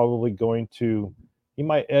he's probably he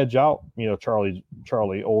might edge out, Charlie,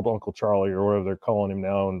 old Uncle Charlie, or whatever they're calling him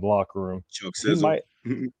now in the locker room. Chuck Sizzle.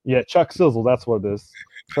 Chuck Sizzle. That's what it is.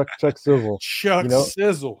 Chuck Sizzle. Chuck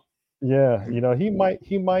Sizzle. Yeah, he might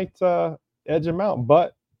edge him out,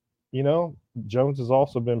 but Jones has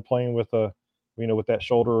also been playing with with that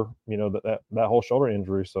shoulder, that whole shoulder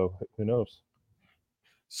injury. So who knows?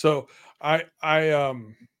 So I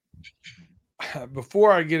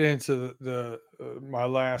before I get into the my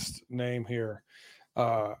last name here,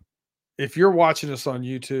 if you're watching us on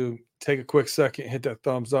YouTube, take a quick second, hit that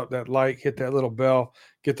thumbs up, that like, hit that little bell,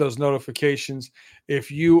 get those notifications.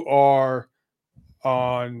 If you are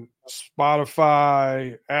on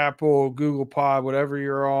Spotify, Apple, Google Pod, whatever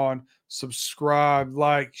you're on, subscribe,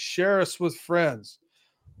 like, share us with friends.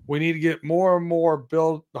 We need to get more and more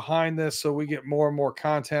built behind this so we get more and more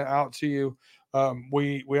content out to you.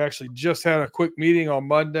 We actually just had a quick meeting on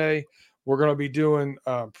Monday. We're going to be doing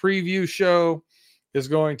a preview show. Is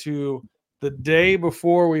going to the day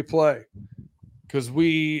before we play, because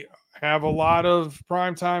we have a lot of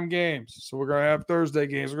primetime games. So we're going to have Thursday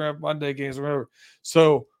games. We're going to have Monday games.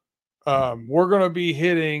 So we're going to be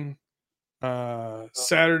hitting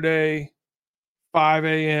Saturday, 5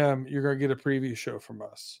 a.m. You're going to get a preview show from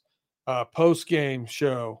us. Post-game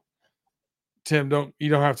show. Tim, you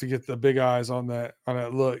don't have to get the big eyes on that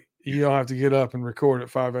look. You don't have to get up and record at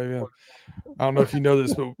 5 a.m. I don't know if you know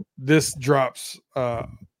this, but this drops at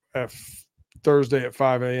Thursday at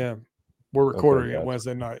 5 a.m. We're recording it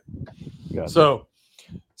Wednesday night. Gotcha.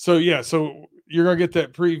 So you're gonna get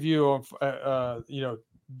that preview on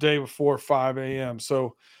day before 5 a.m.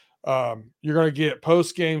 So you're gonna get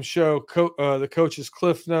post game show, the coach's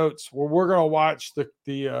cliff notes, where we're gonna watch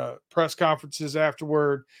the press conferences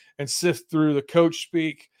afterward and sift through the coach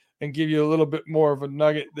speak and give you a little bit more of a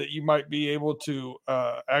nugget that you might be able to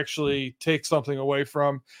actually take something away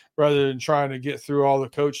from, rather than trying to get through all the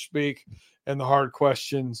coach speak and the hard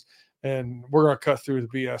questions. And we're going to cut through the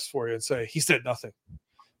BS for you and say, he said nothing,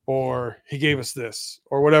 or he gave us this,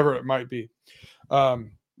 or whatever it might be.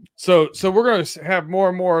 So we're going to have more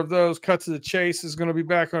and more of those. Cut to the Chase is going to be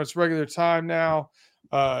back on its regular time now.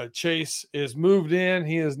 Chase is moved in.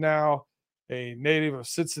 He is now a native of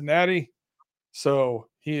Cincinnati. So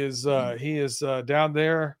he is down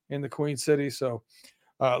there in the Queen City. So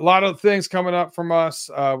a lot of things coming up from us.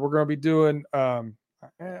 We're going to be doing. I'm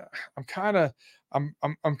kind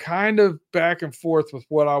of back and forth with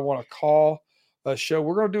what I want to call a show.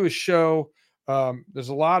 We're going to do a show. There's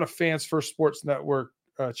a lot of Fans First Sports Network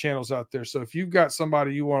channels out there. So if you've got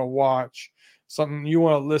somebody you want to watch, something you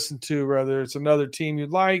want to listen to, whether it's another team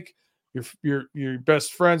you'd like, your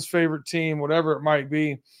best friend's favorite team, whatever it might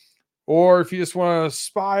be, or if you just want to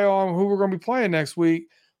spy on who we're going to be playing next week,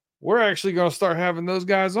 we're actually going to start having those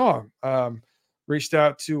guys on. Reached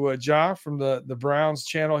out to John from the Browns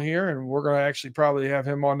channel here, and we're going to actually probably have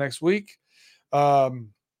him on next week. So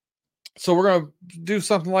we're going to do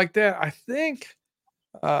something like that. I think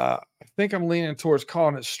I'm leaning towards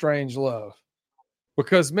calling it Strange Love,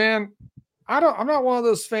 because, man, I'm not one of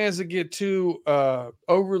those fans that get too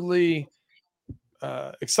overly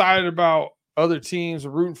excited about other teams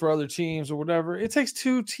or rooting for other teams or whatever. It takes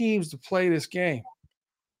two teams to play this game.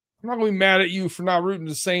 I'm not going to be mad at you for not rooting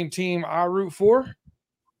the same team I root for.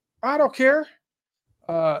 I don't care.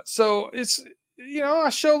 So it's, I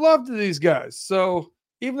show love to these guys. So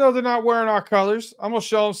even though they're not wearing our colors, I'm going to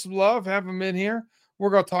show them some love, have them in here.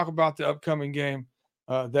 We're going to talk about the upcoming game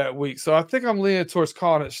that week. So I think I'm leaning towards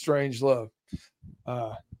calling it Strange Love.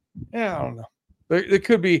 I don't know. It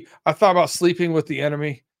could be. I thought about Sleeping with the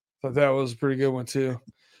Enemy. Thought that was a pretty good one too.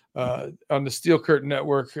 On the Steel Curtain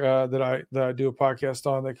Network that I do a podcast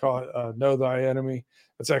on, they call it Know Thy Enemy.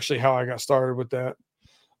 That's actually how I got started with that.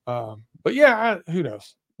 But yeah, who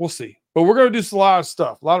knows? We'll see. But we're going to do a lot of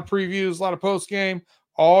stuff, a lot of previews, a lot of post game,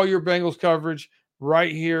 all your Bengals coverage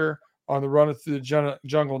right here on the Runnin Through the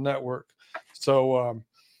Jungle Network. So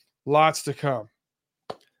lots to come.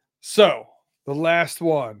 So the last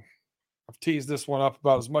one. I've teased this one up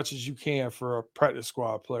about as much as you can for a practice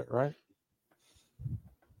squad player, right?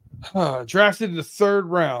 Drafted in the third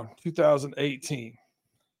round, 2018.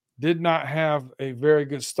 Did not have a very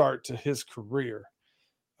good start to his career.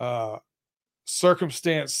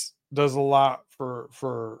 Circumstance does a lot for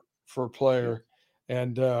a player.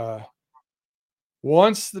 And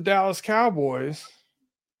once the Dallas Cowboys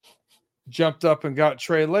jumped up and got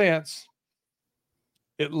Trey Lance,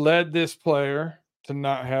 it led this player to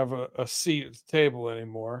not have a seat at the table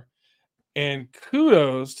anymore. And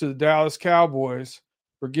kudos to the Dallas Cowboys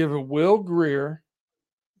for giving Will Grier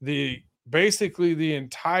basically the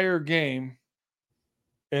entire game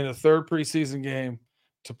in the third preseason game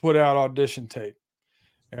to put out audition tape.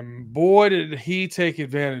 And boy, did he take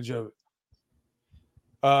advantage of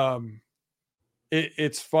it.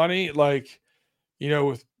 It's funny, like,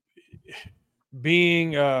 with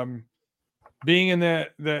being in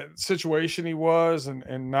that situation he was,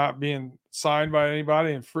 and not being signed by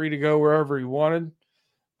anybody and free to go wherever he wanted.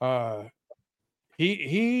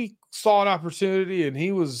 He saw an opportunity, and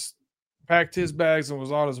he packed his bags and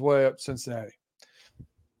was on his way up to Cincinnati.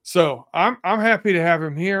 So I'm happy to have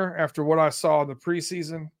him here after what I saw in the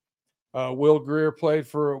preseason. Will Grier played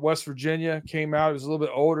for West Virginia, came out, he was a little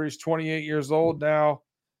bit older. He's 28 years old now.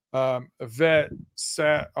 A vet,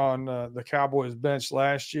 sat on the Cowboys bench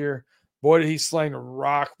last year. Boy, did he sling a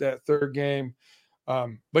rock that third game.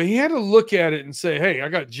 But he had to look at it and say, hey, I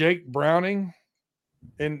got Jake Browning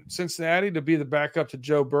in Cincinnati to be the backup to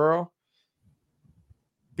Joe Burrow.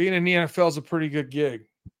 Being in the NFL is a pretty good gig.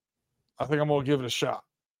 I think I'm going to give it a shot.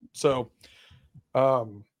 So,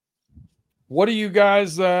 what are you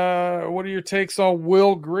guys, what are your takes on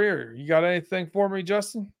Will Grier? You got anything for me,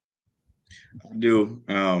 Justin? I do.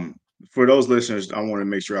 For those listeners, I want to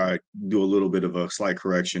make sure I do a little bit of a slight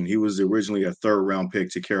correction. He was originally a third round pick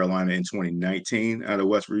to Carolina in 2019 out of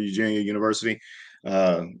West Virginia University.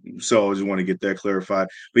 So I just want to get that clarified.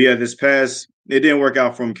 But yeah, it didn't work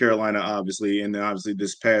out from Carolina, obviously. And then obviously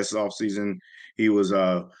this past offseason, he was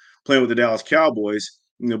playing with the Dallas Cowboys.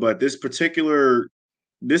 But this particular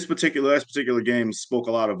game spoke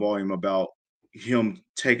a lot of volume about him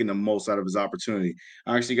taking the most out of his opportunity.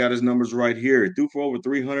 I actually got his numbers right here. He threw for over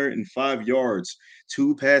 305 yards,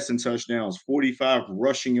 2 passing touchdowns, 45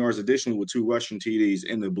 rushing yards, additionally with 2 rushing TDs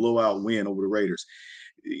in the blowout win over the Raiders.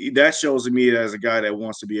 That shows me as a guy that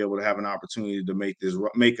wants to be able to have an opportunity to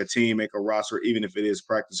make a team, make a roster, even if it is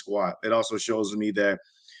practice squad. It also shows me that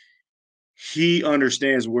he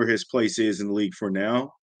understands where his place is in the league for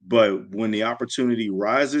now, but when the opportunity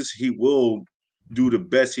rises, he will do the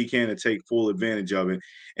best he can to take full advantage of it.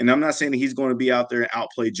 And I'm not saying that he's going to be out there and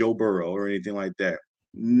outplay Joe Burrow or anything like that.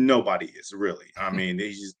 Nobody is really. I mean,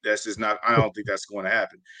 that's just not. I don't think that's going to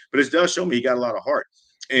happen. But it does show me he got a lot of heart.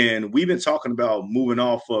 And we've been talking about moving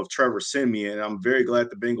off of Trevor Siemian. And I'm very glad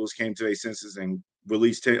the Bengals came to their senses and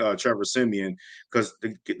released Trevor Siemian because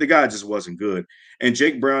the guy just wasn't good. And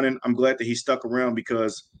Jake Browning, I'm glad that he stuck around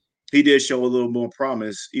because he did show a little more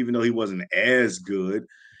promise, even though he wasn't as good.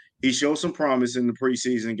 He showed some promise in the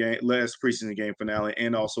last preseason game finale,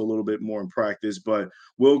 and also a little bit more in practice. But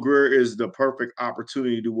Will Grier is the perfect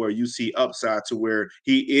opportunity to where you see upside to where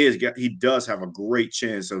he does have a great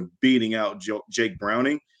chance of beating out Jake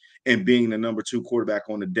Browning and being the number 2 quarterback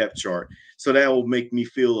on the depth chart. So that will make me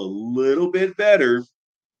feel a little bit better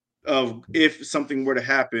of if something were to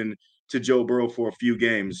happen to Joe Burrow for a few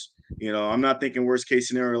games. You know, I'm not thinking worst case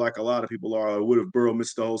scenario like a lot of people are. Would have Burrow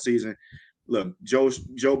missed the whole season? Look, Joe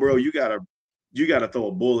Burrow, you gotta throw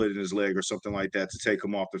a bullet in his leg or something like that to take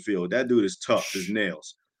him off the field. That dude is tough as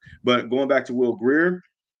nails. But going back to Will Grier,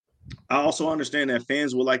 I also understand that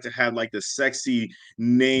fans would like to have like the sexy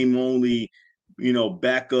name only,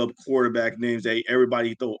 backup quarterback names that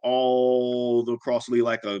everybody throw all across the league,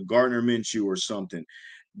 like a Gardner Minshew or something.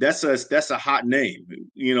 That's a hot name,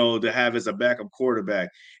 to have as a backup quarterback.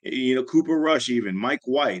 Cooper Rush, even Mike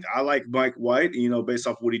White. I like Mike White, based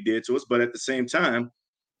off what he did to us. But at the same time,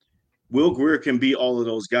 Will Grier can be all of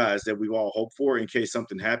those guys that we've all hoped for in case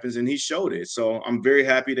something happens, and he showed it. So I'm very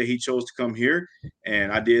happy that he chose to come here,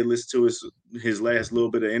 and I did listen to his last little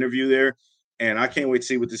bit of interview there, and I can't wait to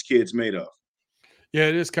see what this kid's made of. Yeah,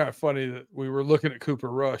 it is kind of funny that we were looking at Cooper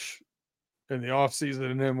Rush in the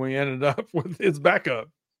offseason, and then we ended up with his backup,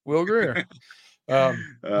 Will Grier.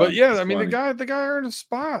 But yeah, I mean, funny. the guy earned a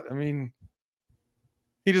spot. I mean,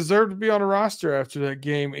 he deserved to be on a roster after that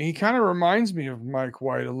game. He kind of reminds me of Mike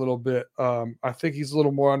White a little bit. I think he's a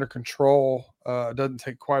little more under control. Doesn't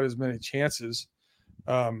take quite as many chances.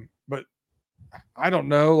 But I don't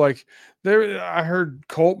know. Like I heard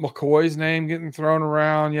Colt McCoy's name getting thrown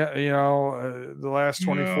around. The last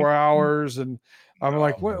 24 hours, and I'm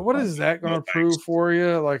like, what is that going to prove for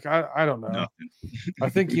you? Like I don't know. I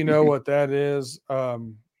think you know what that is.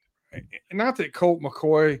 Not that Colt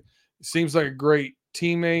McCoy seems like a great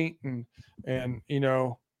teammate and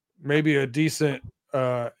maybe a decent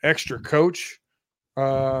extra coach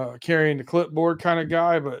carrying the clipboard kind of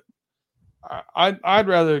guy, but I'd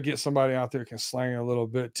rather get somebody out there who can slang it a little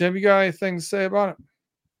bit. Tim, you got anything to say about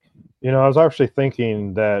it? I was actually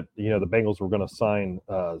thinking that the Bengals were going to sign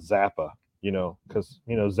Zappa, because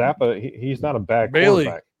Zappa he's not a bad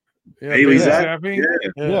quarterback. Bailey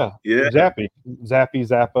Zappe. Yeah. Zappa.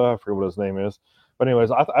 I forget what his name is. But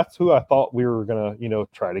anyways, that's who I thought we were gonna,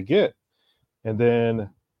 try to get. And then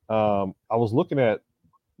I was looking at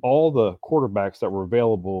all the quarterbacks that were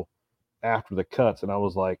available after the cuts, and I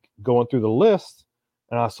was like going through the list,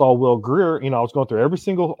 and I saw Will Grier. I was going through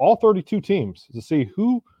all 32 teams to see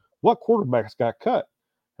what quarterbacks got cut.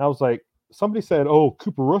 And I was like, somebody said, "Oh,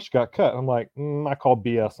 Cooper Rush got cut." I'm like, I call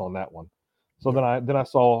BS on that one. So then I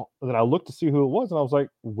looked to see who it was, and I was like,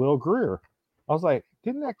 Will Grier. I was like,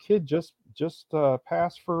 didn't that kid just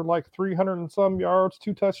pass for like 300 and some yards,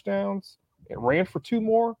 2 touchdowns, and ran for 2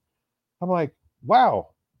 more? I'm like, wow.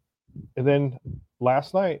 And then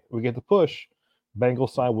last night we get the push.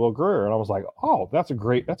 Bengals signed Will Grier, and I was like, oh, that's a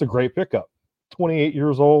great pickup. 28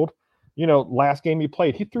 years old. Last game he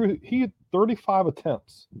played, he had 35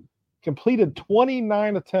 attempts, completed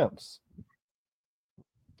 29 attempts.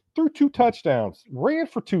 Threw 2 touchdowns, ran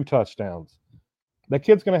for 2 touchdowns. That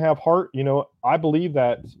kid's going to have heart. I believe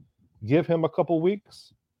that give him a couple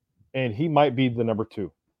weeks and he might be the number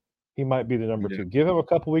 2. He might be the number 2. Give him a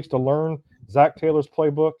couple weeks to learn Zach Taylor's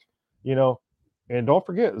playbook, and don't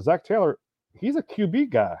forget Zach Taylor, he's a QB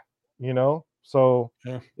guy, so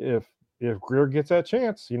if Grier gets that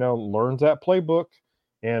chance, learns that playbook,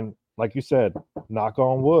 and like you said, knock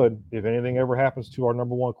on wood, if anything ever happens to our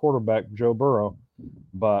number 1 quarterback, Joe Burrow,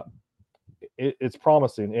 but it's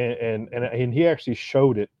promising, and he actually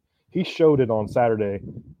showed it. He showed it on Saturday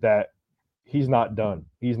that he's not done.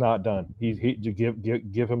 He's not done. He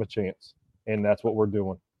give him a chance, and that's what we're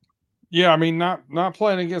doing. Yeah, I mean, not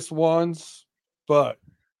playing against ones, but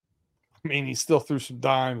I mean, he still threw some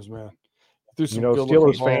dimes, man. Threw some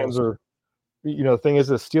Steelers balls. fans are, the thing is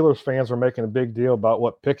that Steelers fans are making a big deal about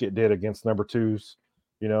what Pickett did against number twos.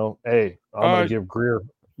 Hey, I'm going to give Greer.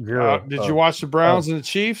 Did you watch the Browns and the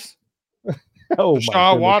Chiefs? Oh,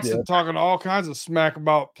 Deshaun Watson talking all kinds of smack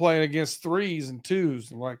about playing against 3s and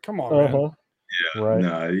 2s. I'm like, come on, man. Yeah,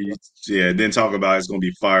 right. Then talk about it's going to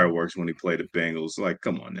be fireworks when he play the Bengals. Like,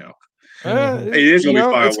 come on now. It is going to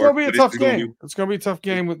be fireworks. It's going to be a tough game. It's going to be a tough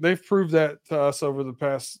game. They've proved that to us over the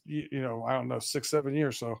past, I don't know, 6-7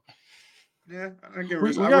 years. So yeah,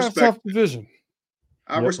 we got a tough division.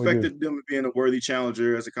 I respected them being a worthy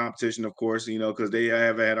challenger as a competition, of course, because they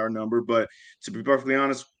have had our number. But to be perfectly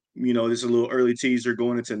honest, this is a little early teaser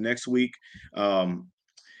going into next week.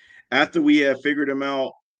 After we have figured them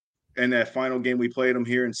out in that final game we played them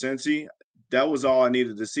here in Cincy, that was all I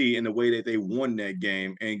needed to see in the way that they won that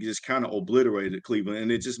game and just kind of obliterated Cleveland.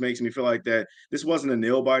 And it just makes me feel like that this wasn't a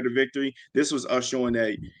nail-biter victory. This was us showing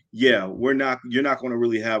that, you're not going to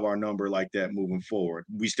really have our number like that moving forward.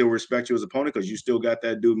 We still respect you as opponent because you still got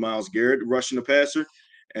that dude Myles Garrett rushing the passer.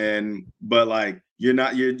 But like you're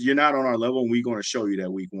not on our level, and we're going to show you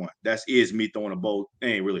that week 1. That is me throwing a bold. It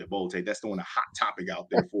ain't really a bold take. That's throwing a hot topic out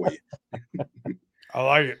there for you. I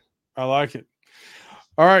like it.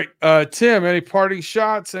 All right, Tim, any parting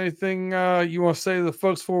shots? Anything you want to say to the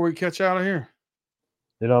folks before we catch out of here?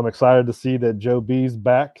 I'm excited to see that Joe B's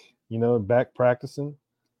back, back practicing.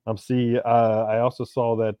 I also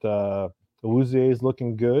saw that Awuzie is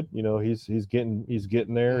looking good. He's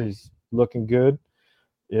getting there. He's looking good.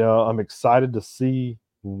 I'm excited to see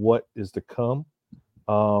what is to come.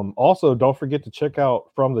 Also, don't forget to check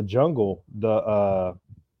out From the Jungle, the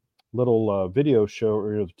little video show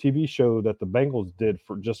or TV show that the Bengals did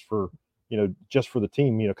for the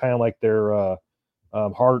team, kind of like their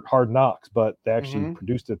hard knocks, but they actually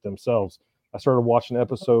produced it themselves. I started watching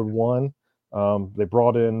episode 1. They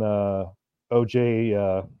brought in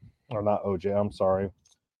OJ, or not OJ, I'm sorry.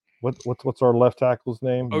 What's our left tackle's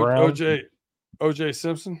name? Brown. OJ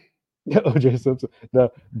Simpson. Yeah, OJ Simpson. The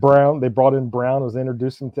Brown. They brought in Brown, was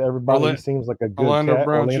introducing to everybody. He seems like a good cat.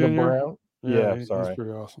 Orlando Brown. Yeah, sorry. He's pretty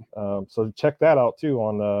awesome. So check that out too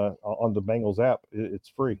on the Bengals app. It's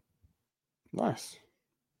free. Nice.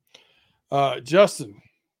 Justin,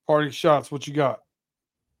 parting shots. What you got?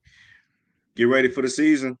 Get ready for the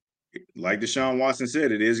season. Like Deshaun Watson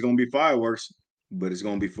said, it is going to be fireworks, but it's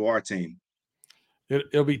going to be for our team.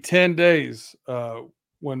 It'll be 10 days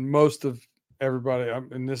when most of everybody,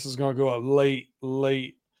 and this is going to go out late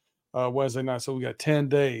Wednesday night. So we got 10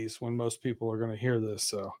 days when most people are going to hear this.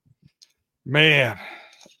 So, man,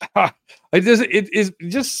 it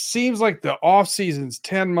just seems like the off season's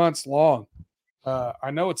 10 months long.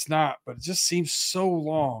 I know it's not, but it just seems so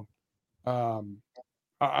long.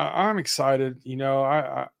 I'm excited.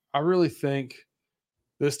 I really think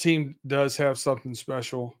this team does have something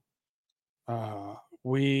special. I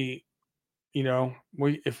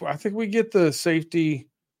think we get the safety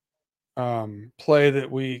play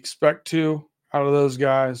that we expect to out of those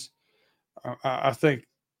guys. I think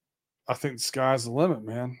the sky's the limit,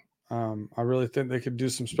 man. I really think they could do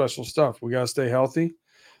some special stuff. We got to stay healthy.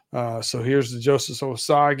 So here's the Joseph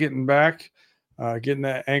Osai getting back, getting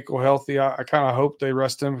that ankle healthy. I kind of hope they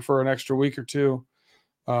rest him for an extra week or 2.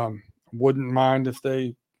 Wouldn't mind if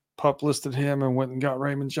they pup listed him and went and got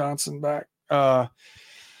Raymond Johnson back.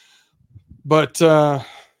 But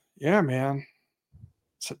yeah, man,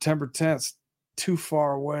 September 10th, too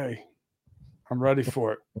far away. I'm ready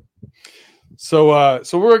for it. So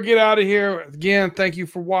we're gonna get out of here. Again, thank you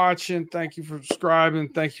for watching. Thank you for subscribing.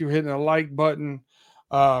 Thank you for hitting the like button.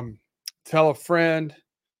 Tell a friend.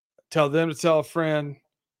 Tell them to tell a friend.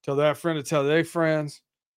 Tell that friend to tell their friends.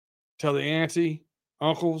 Tell the auntie,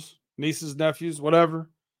 uncles, nieces, nephews, whatever.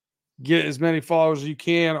 Get as many followers as you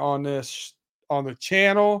can on this, on the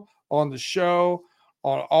channel, on the show,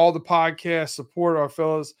 on all the podcasts. Support our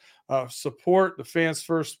fellows. Support the Fans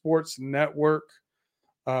First Sports Network.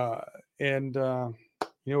 With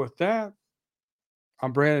that,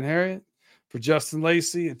 I'm Brandon Harriet for Justin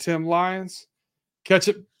Lacey and Tim Lyons. Catch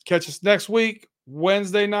us next week,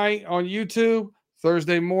 Wednesday night on YouTube,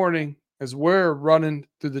 Thursday morning as we're running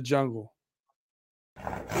through the jungle.